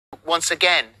once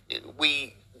again,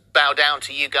 we bow down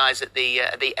to you guys at the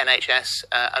NHS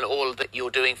and all that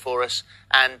you're doing for us,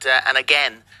 and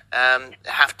again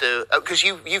have to, because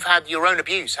you've had your own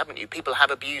abuse, haven't you? People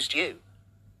have abused you.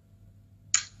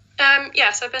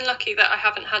 Yes, I've been lucky that I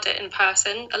haven't had it in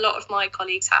person. A lot of my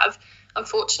colleagues have.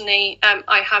 Unfortunately,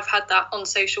 I have had that on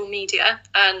social media,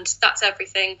 and that's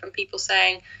everything from people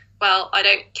saying, well, I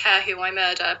don't care who I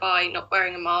murder by not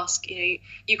wearing a mask.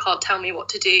 You can't tell me what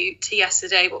to do, to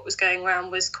yesterday what was going around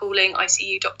was calling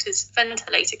ICU doctors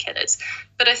ventilator killers.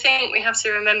 But I think we have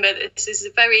to remember that this is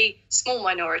a very small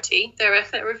minority. They're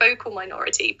a vocal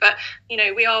minority, but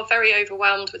we are very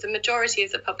overwhelmed with the majority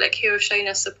of the public who have shown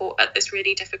us support at this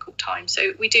really difficult time.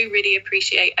 So we do really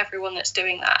appreciate everyone that's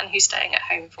doing that and who's staying at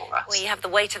home for us. Well, you have the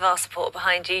weight of our support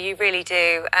behind you. You really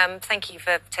do. Thank you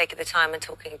for taking the time and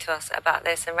talking to us about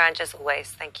this. And Ranj, as always,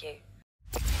 thank you.